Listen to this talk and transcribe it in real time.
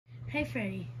Hey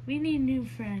Freddy, we need new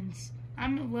friends.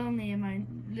 I'm lonely in my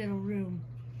little room.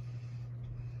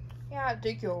 Yeah, I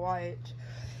think you're right.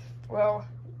 Well,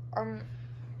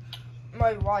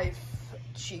 my wife,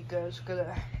 Chica's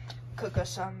gonna cook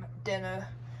us some dinner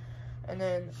and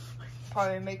then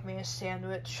probably make me a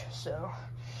sandwich. So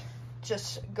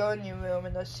just go in your room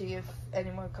and let's see if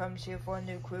anyone comes here for a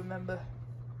new crew member.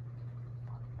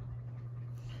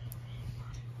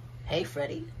 Hey,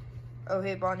 Freddy. Oh,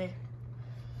 hey, Bonnie.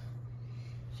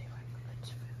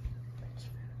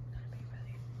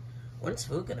 When's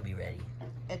food gonna be ready?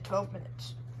 In 12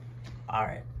 minutes.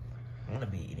 Alright. I'm gonna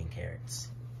be eating carrots.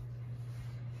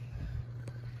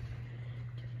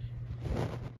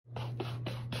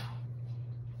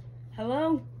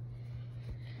 Hello?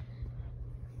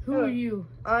 Who are you?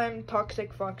 I'm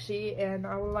Toxic Foxy, and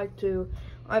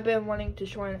I've been wanting to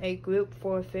join a group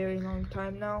for a very long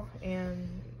time now, and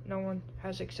no one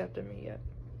has accepted me yet.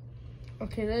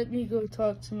 Okay, let me go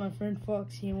talk to my friend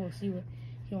Foxy and we'll see what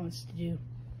he wants to do.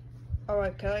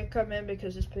 Alright, can I come in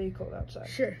because it's pretty cold outside?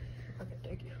 Sure. Okay,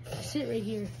 thank you. Sit right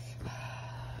here.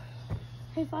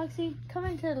 Hey Foxy, come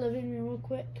into the living room real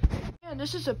quick. Yeah,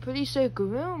 this is a pretty sick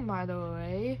room, by the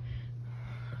way.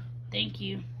 Thank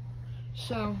you.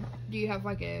 So, do you have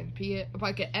like an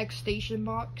X station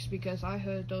box? Because I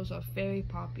heard those are very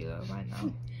popular right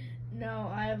now.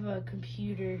 No, I have a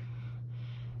computer.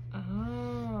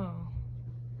 Oh.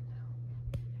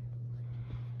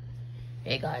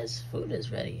 Hey guys, food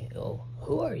is ready. Oh,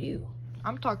 who are you?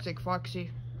 I'm Toxic Foxy,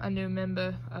 a new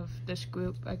member of this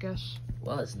group, I guess.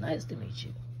 Well, it's nice to meet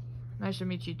you. Nice to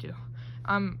meet you too.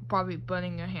 I'm probably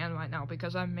burning your hand right now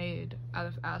because I'm made out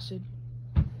of acid.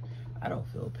 I don't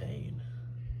feel pain.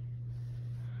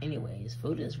 Anyways,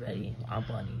 food is ready. I'm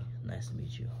Bunny. Nice to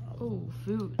meet you. Oh,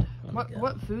 food.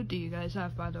 What food do you guys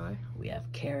have, by the way? We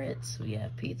have carrots, we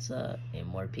have pizza, and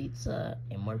more pizza,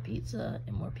 and more pizza,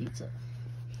 and more pizza.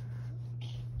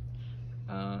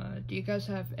 Do you guys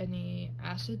have any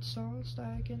acid sauce that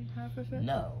I can have with it?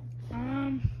 No.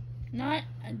 I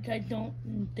don't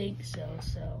think so,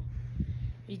 so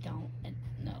we don't,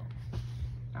 no.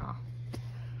 Oh.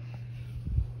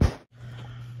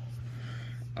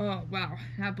 Oh, wow,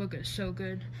 that book is so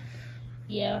good.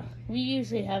 Yeah, we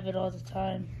usually have it all the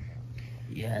time.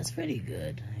 Yeah, it's pretty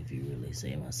good, if you really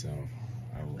say myself.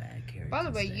 I would add carrots. By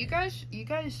the way, instead. you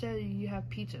guys said you have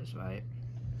pizzas, right?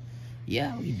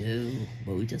 Yeah, we do,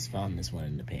 but we just found this one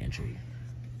in the pantry.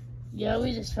 Yeah,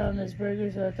 we just found this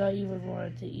burger, so I thought you would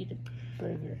want to eat a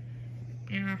burger.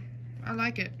 Yeah, I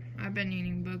like it. I've been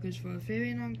eating burgers for a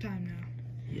very long time now.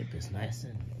 Yep, it's nice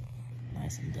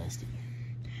and dusty.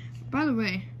 By the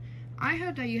way, I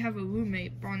heard that you have a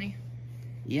roommate, Bonnie.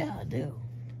 Yeah, I do.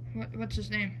 What's his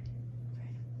name?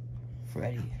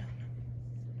 Freddy.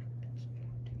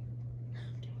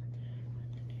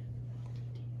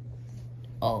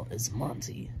 Oh, it's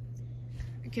Monty.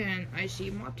 Can I see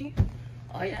Monty?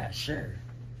 Oh yeah, sure.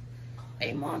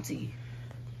 Hey, Monty.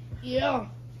 Yeah.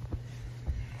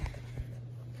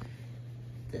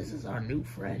 This is our new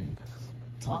friend,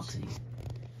 Foxy.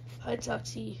 Hi,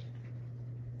 Foxy.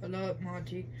 Hello,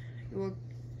 Monty. You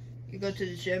go to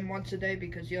the gym once a day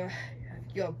because your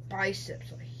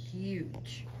biceps are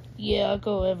huge. Yeah, I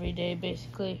go every day,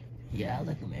 basically. Yeah, I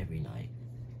lick him every night.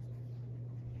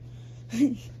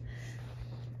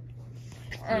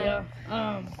 Yeah.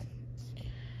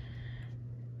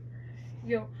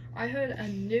 Yo, I heard a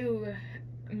new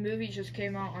movie just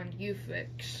came out on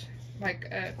Uflix.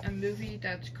 Like a movie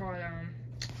that's called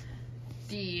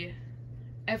the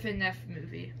F&F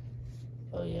movie.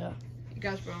 Oh yeah. You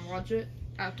guys wanna watch it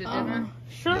after dinner?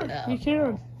 Sure, Yeah. you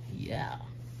can. Yeah.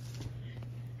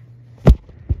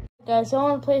 Guys, I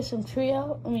want to play some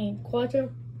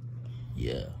Quattro,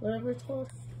 Yeah. whatever it's called.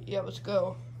 Yeah, let's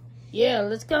go. Yeah,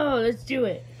 let's go. Let's do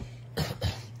it.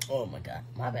 Oh my god.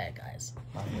 My bad, guys.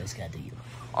 My voice got to you.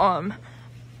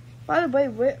 By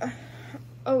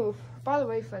the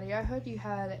way, Freddy, I heard you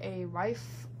had a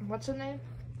wife. What's her name?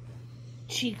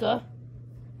 Chica.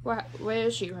 Where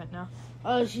is she right now?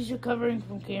 Oh, she's recovering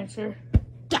from cancer.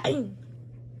 Dang!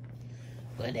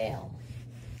 But damn.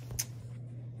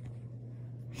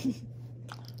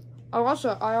 I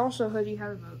also heard you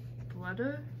have a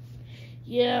brother.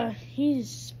 Yeah, he's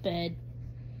sped.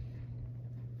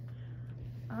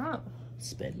 Oh.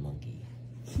 Sped monkey.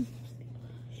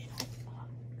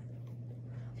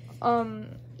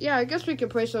 Yeah, I guess we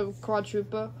could play some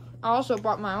Quadrupa. I also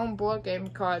bought my own board game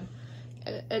card.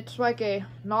 It's like a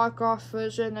knockoff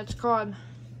version. It's called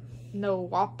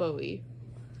Nowopoly.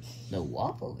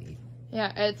 Nowopoly?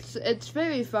 Yeah, it's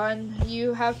very fun.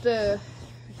 You have to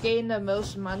gain the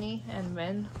most money and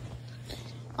win.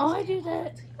 Oh, I do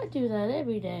that. I do that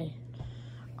every day.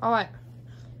 All right.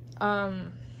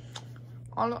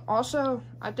 Also,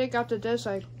 I think after this,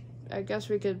 I guess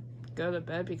we could go to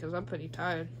bed because I'm pretty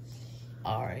tired.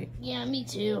 All right. Yeah, me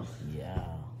too. Yeah.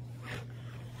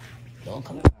 Don't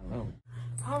come in my room.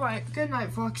 All right. Good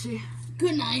night, Foxy.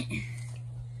 Good night.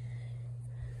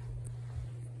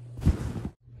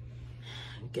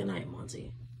 Good night,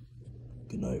 Monty.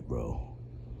 Good night, bro.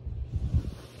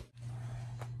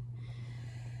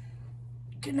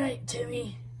 Good night,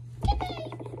 Timmy. Good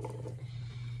night.